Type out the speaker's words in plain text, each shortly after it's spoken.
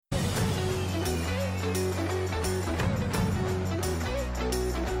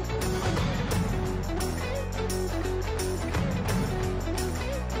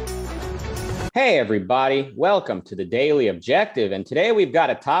Hey, everybody. Welcome to the Daily Objective. And today we've got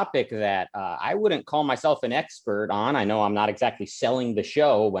a topic that I wouldn't call myself an expert on. I know I'm not exactly selling the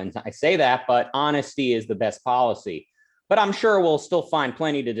show when I say that, but honesty is the best policy. But I'm sure we'll still find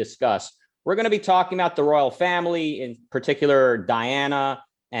plenty to discuss. We're going to be talking about the royal family, in particular, Diana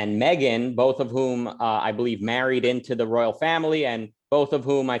and Meghan, both of whom I believe married into the royal family, and both of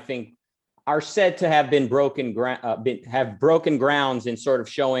whom I think are said to have have broken grounds in sort of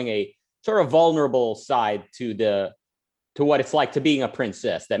showing a sort of vulnerable side to what it's like to being a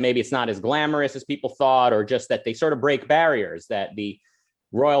princess, that maybe it's not as glamorous as people thought, or just that they sort of break barriers, that the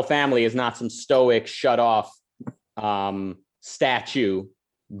royal family is not some stoic shut off statue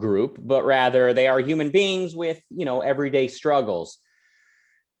group, but rather they are human beings with everyday struggles.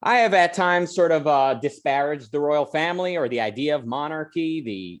 I have at times sort of disparaged the royal family or the idea of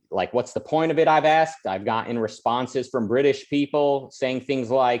monarchy. What's the point of it? I've gotten responses from British people saying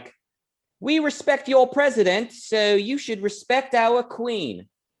things like, "We respect your president, so you should respect our queen."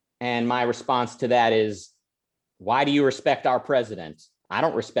 And my response to that is, why do you respect our president? I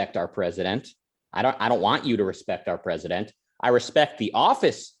don't respect our president. I don't want you to respect our president. I respect the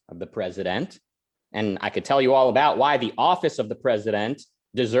office of the president. And I could tell you all about why the office of the president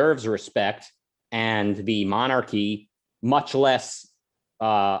deserves respect and the monarchy much less,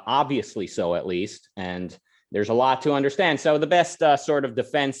 obviously so at least. And there's a lot to understand. So the best sort of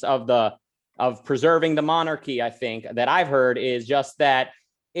defense of preserving the monarchy, I think, that I've heard is just that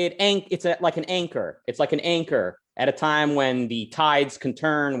it's like an anchor. It's like an anchor at a time when the tides can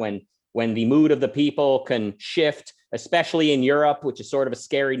turn, when the mood of the people can shift, especially in Europe, which is sort of a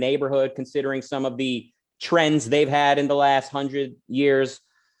scary neighborhood considering some of the trends they've had in the last 100 years.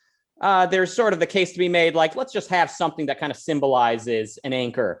 There's sort of the case to be made, like, let's just have something that kind of symbolizes an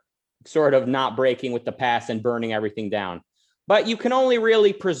anchor, sort of not breaking with the past and burning everything down. But you can only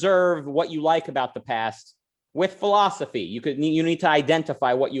really preserve what you like about the past with philosophy. You need to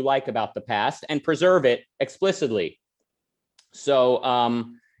identify what you like about the past and preserve it explicitly.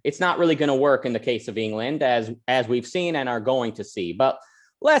 So it's not really going to work in the case of England, as we've seen and are going to see. But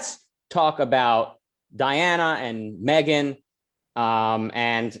let's talk about Diana and Meghan.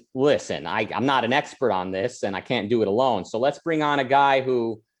 And listen, I'm not an expert on this, and I can't do it alone. So let's bring on a guy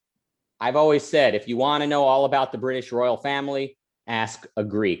who, I've always said, if you want to know all about the British royal family, ask a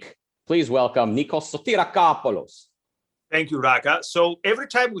Greek. Please welcome Nikos Sotirakopoulos. Thank you, Rucka. So every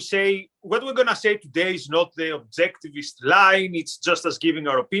time we say what we're going to say today is not the objectivist line, it's just us giving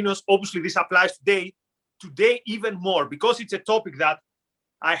our opinions. Obviously, this applies today even more, because it's a topic that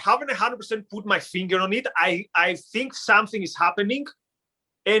I haven't 100% put my finger on it. I think something is happening,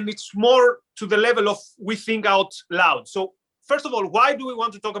 and it's more to the level of we think out loud. So first of all, why do we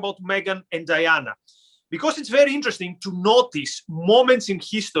want to talk about Meghan and Diana? Because it's very interesting to notice moments in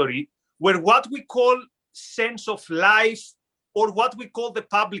history where what we call sense of life, or what we call the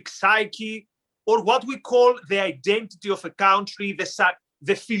public psyche, or what we call the identity of a country,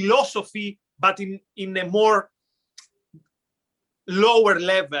 the philosophy, but in a more lower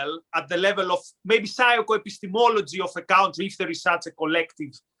level, at the level of maybe psychoepistemology of a country, if there is such a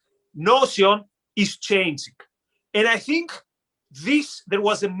collective notion, is changing. And I think there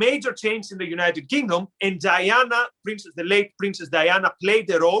was a major change in the United Kingdom, and Diana, the late Princess Diana, played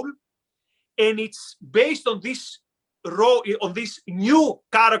a role. And it's based on this role, on this new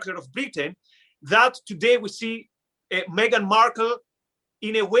character of Britain, that today we see Meghan Markle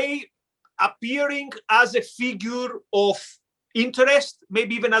in a way appearing as a figure of interest,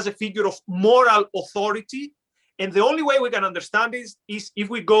 maybe even as a figure of moral authority. And the only way we can understand this is if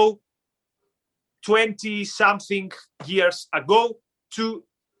we go 20-something years ago to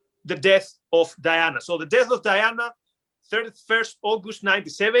the death of Diana. So the death of Diana, 31st August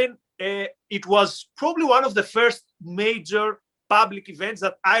 97, it was probably one of the first major public events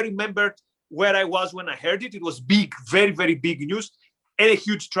that I remembered where I was when I heard it. It was big, very, very big news, and a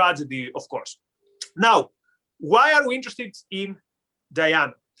huge tragedy, of course. Now, why are we interested in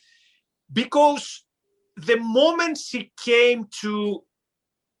Diana? Because the moment she came to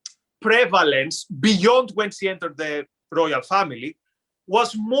prevalence beyond when she entered the royal family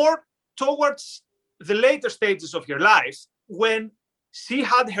was more towards the later stages of her life, when she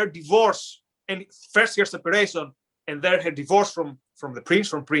had her divorce, and first her separation, and then her divorce from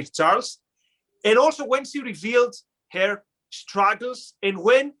Prince Charles, and also when she revealed her struggles, and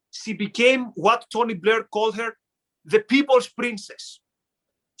when she became what Tony Blair called her, the people's princess.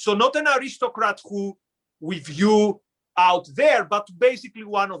 So not an aristocrat who we view out there, but basically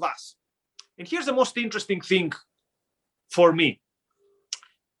one of us. And here's the most interesting thing for me.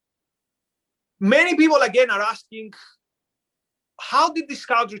 Many people, again, are asking, how did this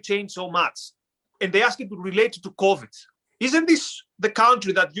country change so much? and they asked it to relate it to COVID. Isn't this the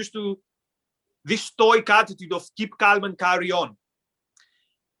country that used to, this stoic attitude of keep calm and carry on?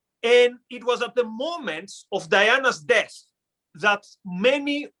 And it was at the moments of Diana's death that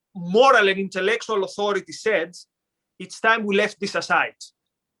many moral and intellectual authorities said, it's time we left this aside.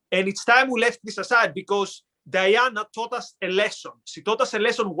 And it's time we left this aside because Diana taught us a lesson. She taught us a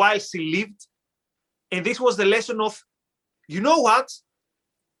lesson while she lived. And this was the lesson of, you know what?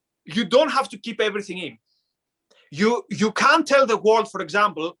 You don't have to keep everything in. You can't tell the world, for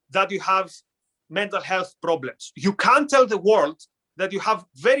example, that you have mental health problems. You can't tell the world that you have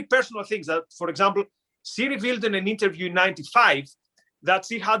very personal things that, for example, she revealed in an interview in 95 that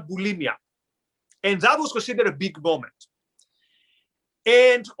she had bulimia. And that was considered a big moment.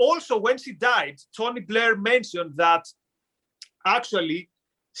 And also when she died, Tony Blair mentioned that actually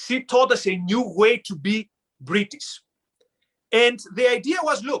she taught us a new way to be British. And the idea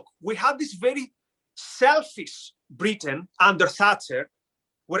was, look, we had this very selfish Britain under Thatcher,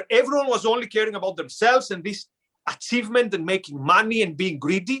 where everyone was only caring about themselves and this achievement and making money and being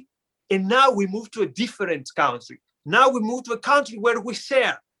greedy. And now we move to a different country. Now we move to a country where we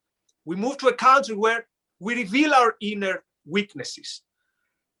share. We move to a country where we reveal our inner weaknesses.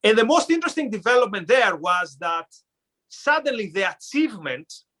 And the most interesting development there was that suddenly the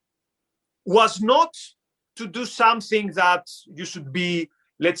achievement was not to do something that you should be,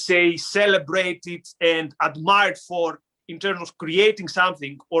 let's say, celebrated and admired for in terms of creating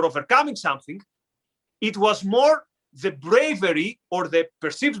something or overcoming something. It was more the bravery or the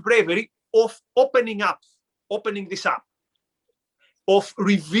perceived bravery of opening this up, of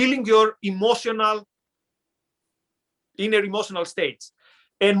revealing your inner emotional states.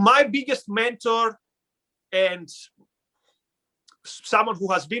 And my biggest mentor and someone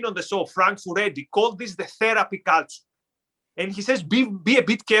who has been on the show, Frank Furedi, called this the therapy culture. And he says, be a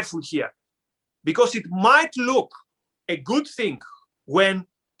bit careful here, because it might look a good thing when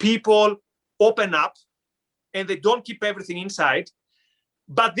people open up and they don't keep everything inside.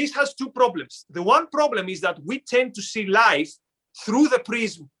 But this has two problems. The one problem is that we tend to see life through the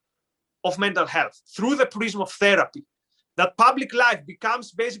prism of mental health, through the prism of therapy. That public life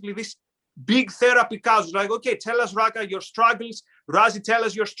becomes basically this big therapy couch. Like, okay, tell us, Rucka, your struggles. Razi, tell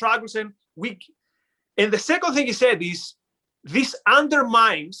us your struggles. And the second thing he said is, this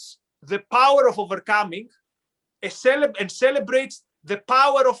undermines the power of overcoming and celebrates the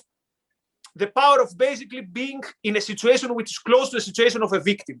power of basically being in a situation which is close to the situation of a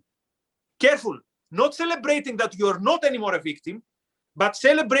victim. Careful, not celebrating that you're not anymore a victim, but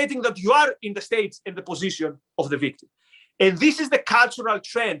celebrating that you are in the state and the position of the victim. And this is the cultural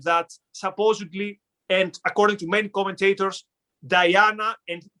trend that supposedly, and according to many commentators, Diana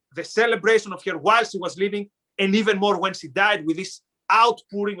and the celebration of her while she was living, and even more when she died, with this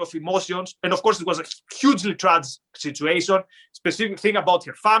outpouring of emotions. And of course, it was a hugely tragic situation, specific thing about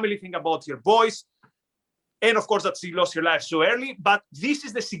her family, thing about her boys. And of course, that she lost her life so early. But this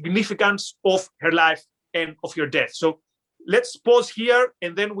is the significance of her life and of her death. So let's pause here,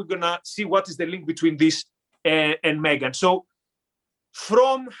 and then we're going to see what is the link between this and Meghan. So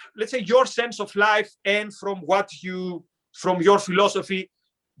from, let's say, your sense of life and from your philosophy,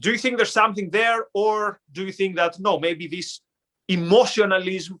 do you think there's something there, or do you think that, no, maybe this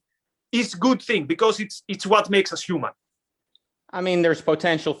emotionalism is a good thing because it's what makes us human? I mean, there's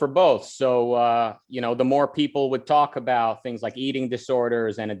potential for both. So, the more people would talk about things like eating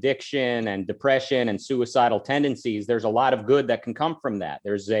disorders and addiction and depression and suicidal tendencies, there's a lot of good that can come from that.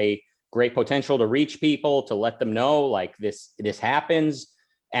 There's a great potential to reach people, to let them know like this happens,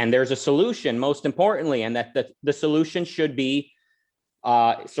 and there's a solution, most importantly, and that the solution should be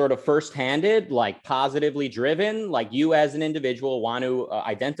sort of first-handed, like positively driven, like you as an individual want to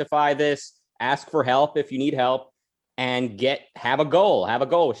identify this, ask for help if you need help, and have a goal,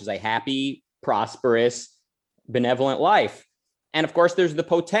 which is a happy, prosperous, benevolent life. And of course, there's the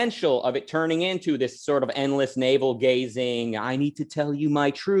potential of it turning into this sort of endless navel gazing. I need to tell you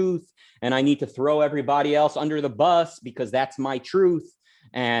my truth, and I need to throw everybody else under the bus because that's my truth.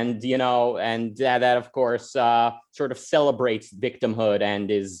 And, that of course, sort of celebrates victimhood and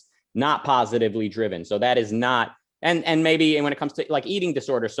is not positively driven. So that is not, and maybe when it comes to like eating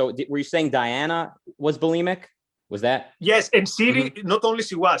disorders. So were you saying Diana was bulimic? Was that? Yes. And not only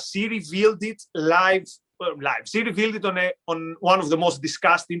she revealed it live. She revealed it on one of the most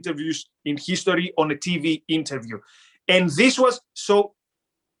discussed interviews in history, on a TV interview. And this was, so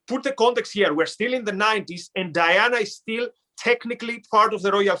put the context here, we're still in the 90s and Diana is still technically part of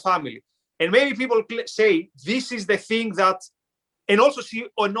the royal family. And maybe people say this is the thing that, and also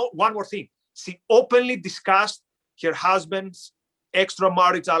one more thing, she openly discussed her husband's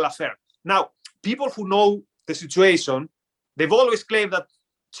extramarital affair. Now, people who know the situation, they've always claimed that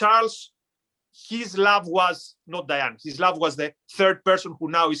Charles, his love was not Diana. His love was the third person who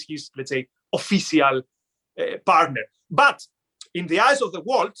now is his, let's say, official partner. But in the eyes of the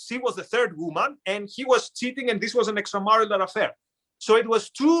world, she was the third woman and he was cheating and this was an extramarital affair. So it was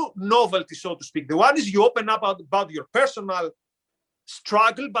two novelties, so to speak. The one is you open up about your personal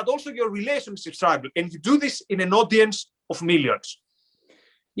struggle, but also your relationship struggle. And you do this in an audience of millions.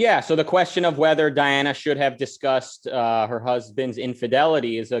 Yeah, so the question of whether Diana should have discussed her husband's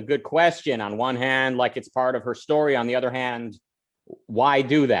infidelity is a good question. On one hand, like it's part of her story. On the other hand, why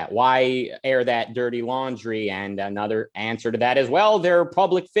do that? Why air that dirty laundry? And another answer to that as well, they're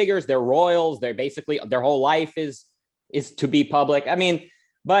public figures, they're royals, they're basically, their whole life is to be public. I mean,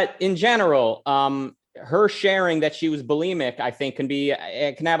 but in general, her sharing that she was bulimic, I think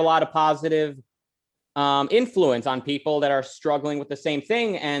it can have a lot of positive influence on people that are struggling with the same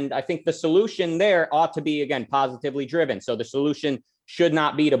thing. And I think the solution there ought to be, again, positively driven. So the solution should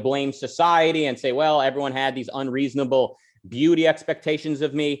not be to blame society and say, well, everyone had these unreasonable beauty expectations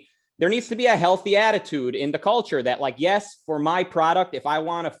of me. There needs to be a healthy attitude in the culture that, like, yes, for my product, if I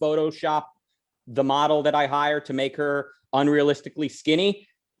want to Photoshop the model that I hire to make her unrealistically skinny,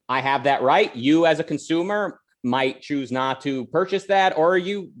 I have that right. You as a consumer might choose not to purchase that, or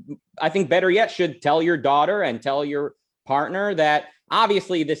you, I think better yet, should tell your daughter and tell your partner that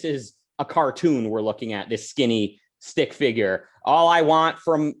obviously this is a cartoon we're looking at, this skinny stick figure. All I want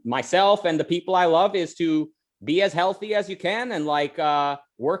from myself and the people I love is to be as healthy as you can and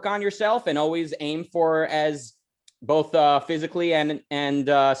work on yourself and always aim for as both physically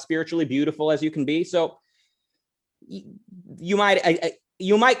and spiritually beautiful as you can be. So you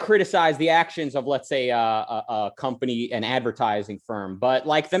might criticize the actions of, let's say, a company, an advertising firm, but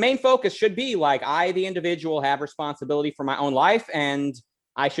like the main focus should be like, I, the individual, have responsibility for my own life, and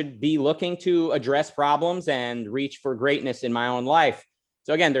I should be looking to address problems and reach for greatness in my own life.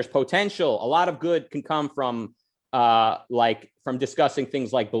 So again, there's potential. A lot of good can come from discussing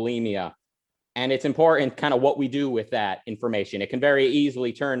things like bulimia. And it's important kind of what we do with that information. It can very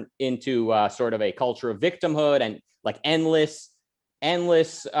easily turn into sort of a culture of victimhood and like endless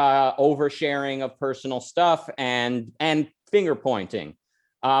oversharing of personal stuff and finger pointing.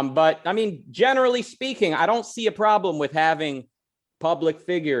 But I mean, generally speaking, I don't see a problem with having public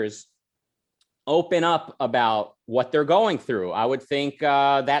figures open up about what they're going through. I would think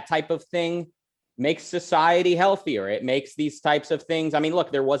that type of thing makes society healthier. It makes these types of things. I mean,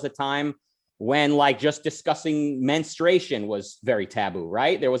 look, there was a time when like just discussing menstruation was very taboo,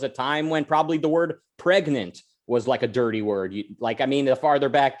 right? There was a time when probably the word pregnant was like a dirty word. The farther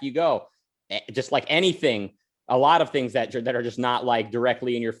back you go, just like anything, a lot of things that are just not like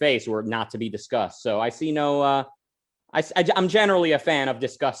directly in your face were not to be discussed. So I see I'm generally a fan of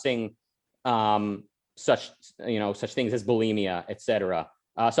discussing such things as bulimia, etc.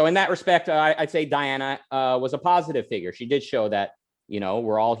 So in that respect, I'd say Diana was a positive figure. She did show that,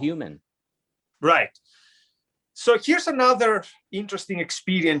 we're all human. Right. So here's another interesting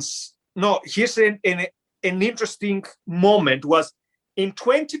experience. No, here's an interesting moment was in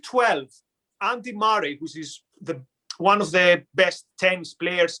 2012, Andy Murray, who is one of the best tennis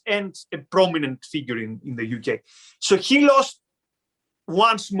players and a prominent figure in the UK. So he lost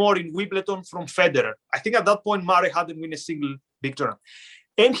once more in Wimbledon from Federer. I think at that point, Murray hadn't won a single big tournament.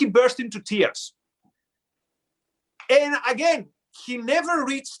 And he burst into tears. And again, he never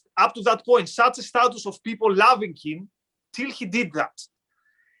reached up to that point such a status of people loving him till he did that.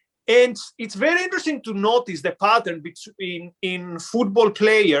 And it's very interesting to notice the pattern between in football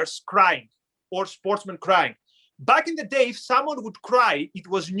players crying or sportsmen crying. Back in the day, if someone would cry, it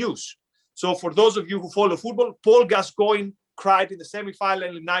was news. So for those of you who follow football, Paul Gascoigne cried in the semi-final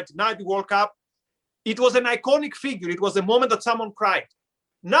in the 1990 World Cup. It was an iconic figure. It was the moment that someone cried.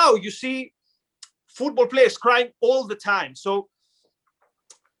 Now you see football players crying all the time. So,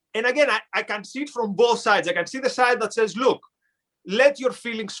 and again, I can see it from both sides. I can see the side that says, look, let your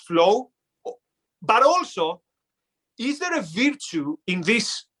feelings flow. But also, is there a virtue in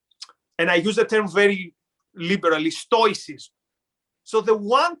this? And I use the term very liberally, stoicism. So the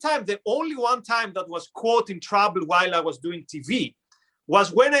only one time that was caught in trouble while I was doing TV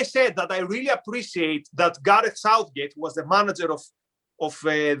was when I said that I really appreciate that Gareth Southgate was the manager of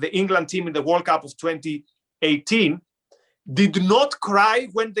the England team in the World Cup of 2018, did not cry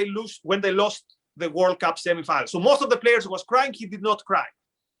when they lost the World Cup semi-final. So most of the players was crying, he did not cry.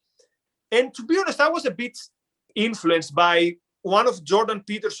 And to be honest, I was a bit influenced by one of Jordan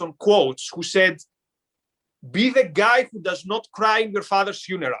Peterson's quotes, who said, be the guy who does not cry in your father's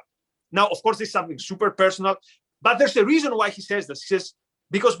funeral. Now, of course, this is something super personal, but there's a reason why he says this. He says,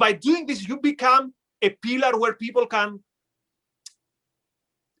 Because by doing this, you become a pillar where people can,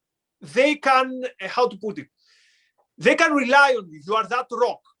 how to put it? They can rely on you. You are that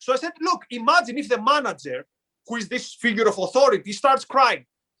rock. So I said, look, imagine if the manager, who is this figure of authority, starts crying.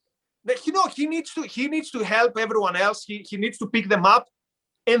 He needs to help everyone else. He needs to pick them up.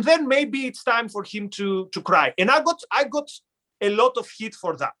 And then maybe it's time for him to cry. And I got a lot of heat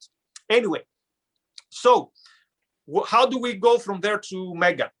for that. Anyway, so how do we go from there to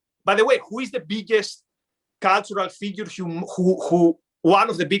Meghan? By the way, who is the biggest cultural figure who one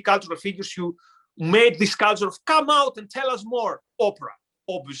of the big cultural figures who made this culture of come out and tell us more? Oprah,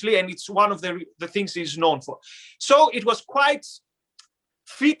 obviously, and it's one of the things he's known for. So it was quite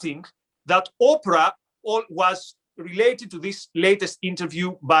fitting that Oprah was related to this latest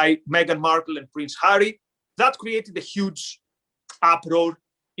interview by Meghan Markle and Prince Harry. That created a huge uproar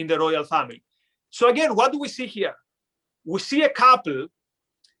in the royal family. So again, what do we see here? We see a couple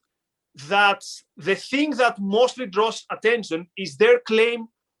that the thing that mostly draws attention is their claim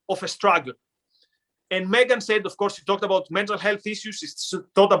of a struggle. And Meghan said, of course, she talked about mental health issues. She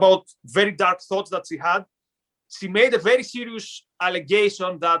talked about very dark thoughts that she had. She made a very serious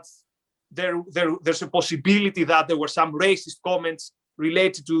allegation that there's a possibility that there were some racist comments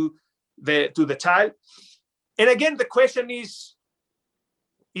related to the child. And again, the question is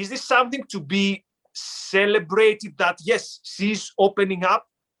this something to be celebrated that, yes, she's opening up?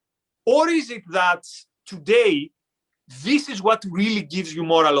 Or is it that today, this is what really gives you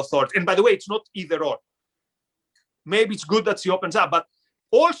moral authority? And by the way, it's not either or. Maybe it's good that she opens up, but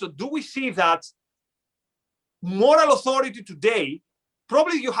also, do we see that moral authority today,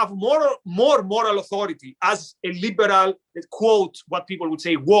 probably you have more moral authority as a liberal, quote, what people would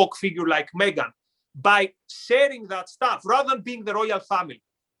say, woke figure like Meghan, by sharing that stuff rather than being the royal family.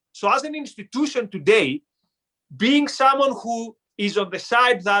 So as an institution today, being someone who is on the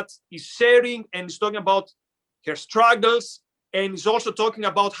side that is sharing and is talking about her struggles and is also talking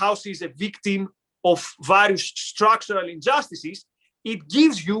about how she's a victim of various structural injustices, it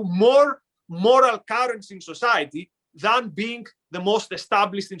gives you more moral currency in society than being the most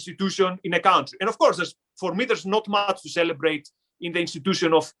established institution in a country. And of course, for me, there's not much to celebrate in the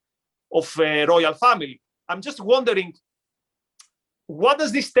institution of a royal family. I'm just wondering, what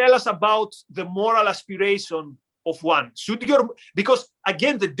does this tell us about the moral aspiration of one? Because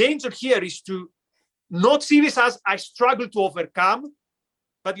again, the danger here is to not see this as I struggle to overcome,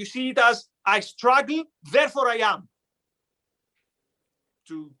 but you see it as I struggle, therefore I am.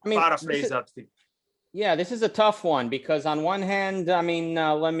 To paraphrase that thing. Yeah, this is a tough one because on one hand, let me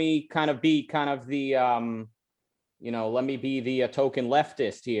be the token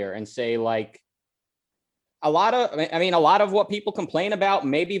leftist here and say, like, a lot of what people complain about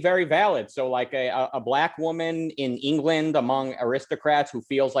may be very valid. So like a black woman in England among aristocrats who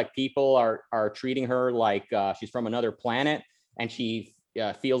feels like people are treating her like she's from another planet, and she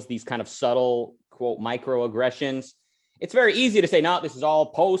feels these kind of subtle, quote, microaggressions. It's very easy to say, no, this is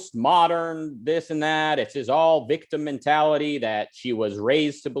all postmodern, this and that. It's just all victim mentality that she was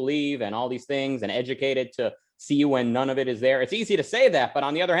raised to believe and all these things and educated to see when none of it is there. It's easy to say that. But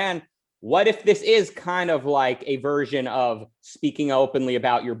on the other hand, what if this is kind of like a version of speaking openly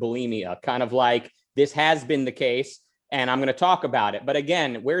about your bulimia? Kind of like this has been the case and I'm going to talk about it. But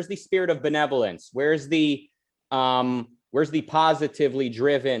again, where's the spirit of benevolence? Where's the positively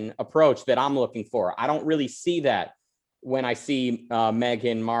driven approach that I'm looking for? I don't really see that when I see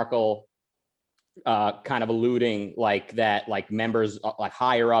Meghan Markle kind of alluding like that, like members, like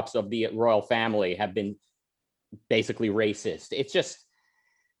higher ups of the royal family have been basically racist. It's just,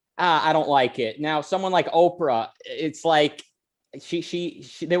 I don't like it. Now, someone like Oprah, it's like she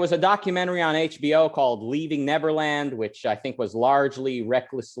there was a documentary on HBO called Leaving Neverland, which I think was largely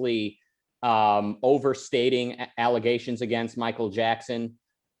recklessly overstating allegations against Michael Jackson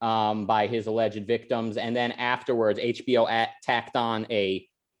by his alleged victims. And then afterwards, HBO tacked on a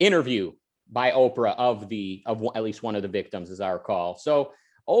interview by Oprah of at least one of the victims, as I recall. So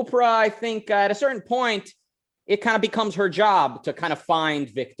Oprah, I think at a certain point, it kind of becomes her job to kind of find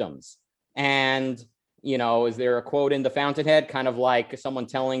victims. And, is there a quote in The Fountainhead, kind of like someone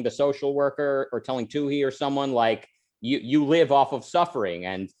telling the social worker or telling Toohey or someone like, you live off of suffering.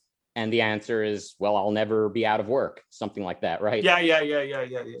 And the answer is, well, I'll never be out of work, something like that, right? Yeah.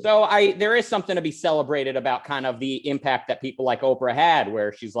 So there is something to be celebrated about kind of the impact that people like Oprah had,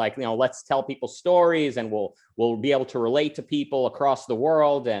 where she's like, let's tell people stories and we'll be able to relate to people across the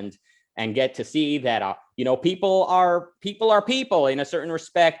world and get to see that, people are people in a certain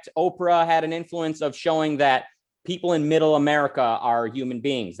respect. Oprah had an influence of showing that people in middle America are human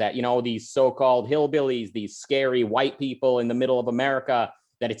beings, that, these so-called hillbillies, these scary white people in the middle of America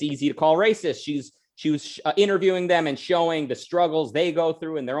that it's easy to call racist. She was interviewing them and showing the struggles they go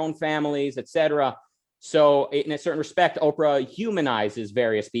through in their own families, etc. So in a certain respect, Oprah humanizes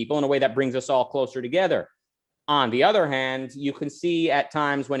various people in a way that brings us all closer together. On the other hand, you can see at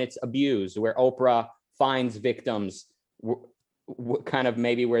times when it's abused, where Oprah finds victims kind of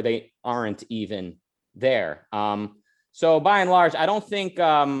maybe where they aren't even there. So by and large, I don't think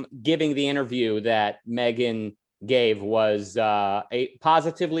giving the interview that Meghan gave was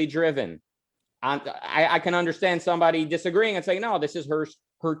positively driven. I can understand somebody disagreeing and saying, no, this is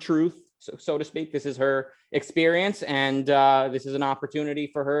her truth, so to speak. This is her experience, and this is an opportunity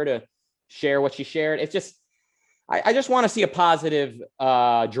for her to share what she shared. It's just, I just want to see a positive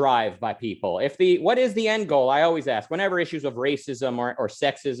drive by people. What is the end goal? I always ask whenever issues of racism or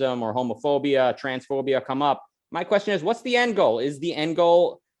sexism or homophobia, transphobia come up. My question is, what's the end goal? Is the end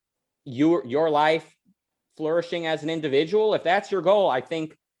goal your life flourishing as an individual? If that's your goal, I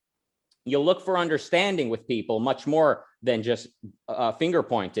think you'll look for understanding with people much more than just finger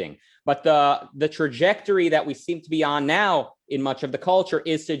pointing. But the trajectory that we seem to be on now in much of the culture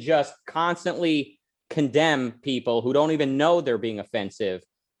is to just constantly condemn people who don't even know they're being offensive,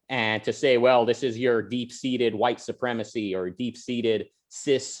 and to say, well, this is your deep-seated white supremacy or deep-seated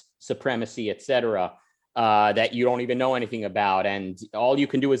cis supremacy, etc., that you don't even know anything about. And all you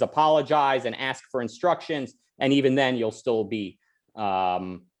can do is apologize and ask for instructions. And even then you'll still be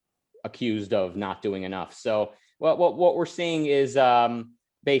accused of not doing enough. So what we're seeing is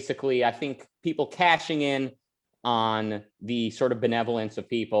basically, I think, people cashing in on the sort of benevolence of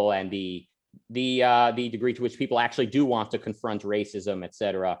people and the degree to which people actually do want to confront racism,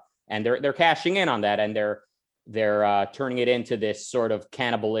 etc. And they're cashing in on that, and they're turning it into this sort of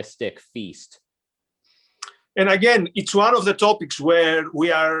cannibalistic feast. And again, it's one of the topics where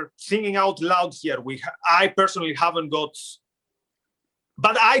we are thinking out loud here. I personally haven't got,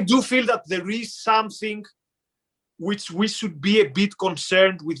 but I do feel that there is something which we should be a bit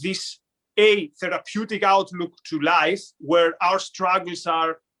concerned with, this therapeutic outlook to life, where our struggles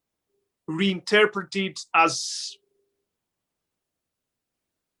are reinterpreted as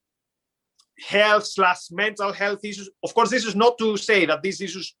health/mental health issues. Of course, this is not to say that these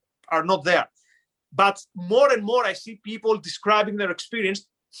issues are not there, but more and more I see people describing their experience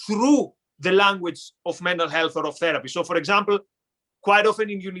through the language of mental health or of therapy. So, for example, quite often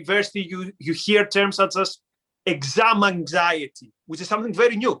in university, you hear terms such as exam anxiety, which is something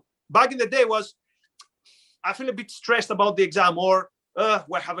very new. Back in the day was, I feel a bit stressed about the exam, or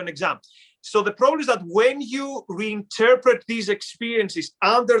we have an exam. So the problem is that when you reinterpret these experiences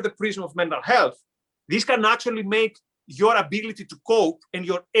under the prism of mental health, this can actually make your ability to cope and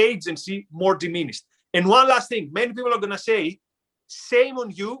your agency more diminished. And one last thing, many people are going to say, shame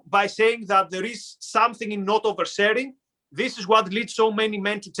on you, by saying that there is something in not oversharing. This is what leads so many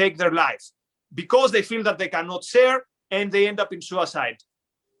men to take their lives, because they feel that they cannot share and they end up in suicide.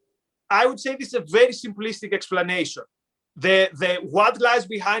 I would say this is a very simplistic explanation. The what lies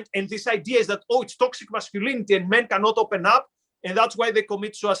behind, and this idea is that, it's toxic masculinity and men cannot open up, and that's why they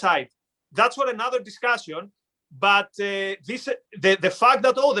commit suicide. That's for another discussion. But the fact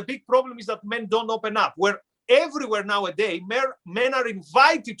that, the big problem is that men don't open up, where everywhere nowadays, men are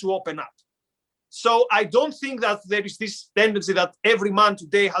invited to open up. So I don't think that there is this tendency that every man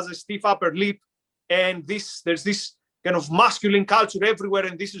today has a stiff upper lip, and there's this kind of masculine culture everywhere,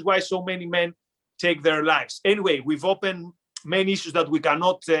 and this is why so many men take their lives. Anyway, we've opened many issues that we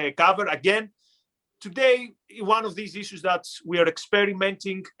cannot cover. Again, today, one of these issues that we are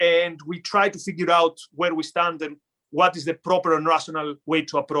experimenting, and we try to figure out where we stand and what is the proper and rational way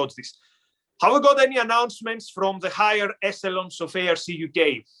to approach this. Have we got any announcements from the higher echelons of ARC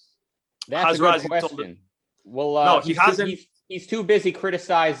UK? That's a good question. Well, no, he hasn't. He's too busy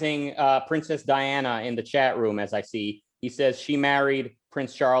criticizing Princess Diana in the chat room, as I see. He says she married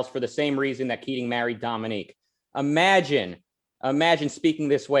Prince Charles for the same reason that Keating married Dominique. Imagine speaking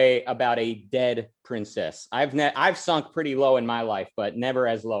this way about a dead princess. I've sunk pretty low in my life, but never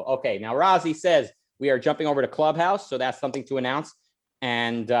as low. Okay, now Razi says we are jumping over to Clubhouse, so that's something to announce.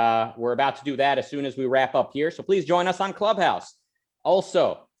 And we're about to do that as soon as we wrap up here. So please join us on Clubhouse.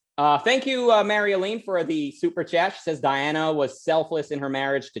 Also, thank you, Mary Aline, for the super chat. She says Diana was selfless in her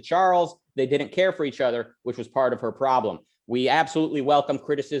marriage to Charles. They didn't care for each other, which was part of her problem. We absolutely welcome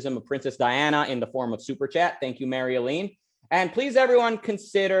criticism of Princess Diana in the form of super chat. Thank you, Mary Aline. And please, everyone,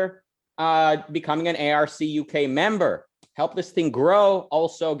 consider becoming an ARC UK member. Help this thing grow.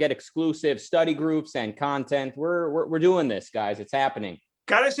 Also get exclusive study groups and content. We're doing this, guys. It's happening.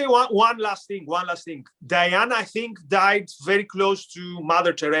 Can I say one last thing? Diana, I think, died very close to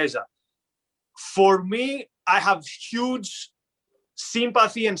Mother Teresa. For me, I have huge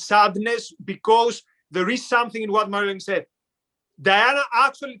sympathy and sadness, because there is something in what Marilyn said. Diana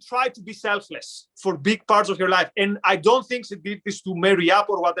actually tried to be selfless for big parts of her life. And I don't think she did this to marry up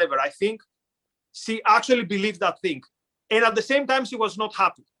or whatever. I think she actually believed that thing. And at the same time, she was not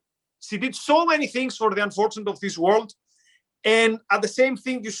happy. She did so many things for the unfortunate of this world. And at the same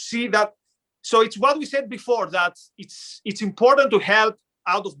thing, you see that. So it's what we said before, that it's important to help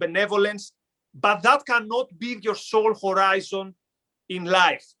out of benevolence, but that cannot be your sole horizon in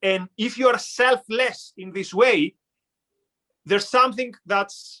life. And if you are selfless in this way, there's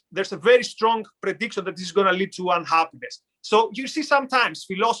a very strong prediction that this is going to lead to unhappiness. So you see sometimes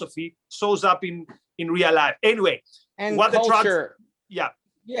philosophy shows up in real life. Anyway, and what culture,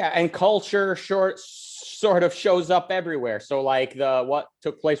 and culture sort of shows up everywhere. So like what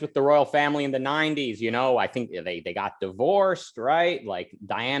took place with the royal family in the 90s, you know, I think they got divorced, right? Like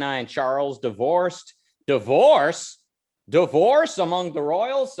Diana and Charles divorce among the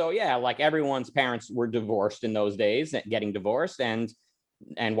royals. So yeah, like everyone's parents were divorced in those days, getting divorced, and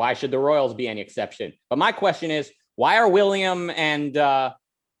why should the royals be any exception? But my question is, why are William and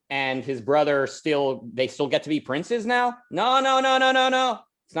his brother still get to be princes now? No.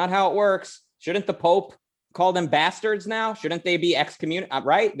 It's not how it works. Shouldn't the Pope call them bastards now? Shouldn't they be excommunicated?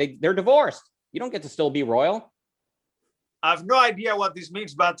 Right? They're divorced. You don't get to still be royal. I have no idea what this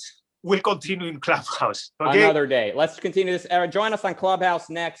means, but we'll continue in Clubhouse. Okay? Another day. Let's continue this. Join us on Clubhouse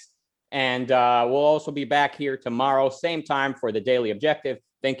next. And we'll also be back here tomorrow, same time, for the Daily Objective.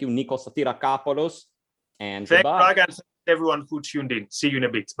 Thank you, Nikos Sathirakopoulos. And goodbye. Thank you, everyone who tuned in. See you in a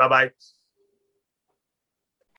bit. Bye-bye.